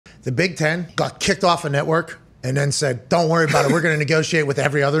The Big Ten got kicked off a network and then said, don't worry about it. We're going to negotiate with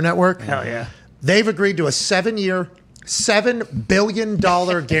every other network. Hell yeah. They've agreed to a 7-year, $7 billion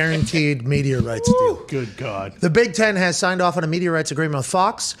guaranteed media rights deal. Good God. The Big Ten has signed off on a media rights agreement with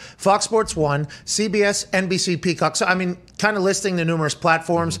Fox, Fox Sports 1, CBS, NBC, Peacock. So, I mean, kind of listing the numerous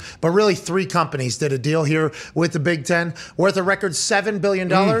platforms, but really 3 companies did a deal here with the Big Ten worth a record $7 billion.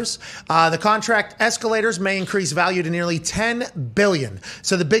 The contract escalators may increase value to nearly $10 billion.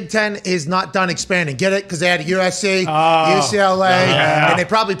 So the Big Ten is not done expanding. Get it? Because they had USC, UCLA, and they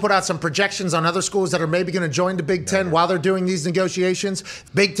probably put out some projections on other schools that are maybe going to join the Big Ten while they're doing these negotiations.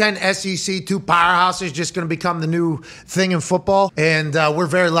 Big Ten, SEC, 2 powerhouses just going to become the new thing in football. And we're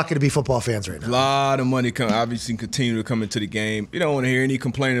very lucky to be football fans right now. A lot of money obviously continue to come into the game. You don't want to hear any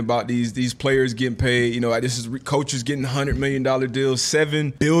complaining about these players getting paid. You know, this is coaches getting $100 million deals,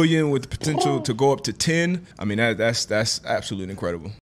 $7 billion with the potential to go up to 10. I mean, that's absolutely incredible.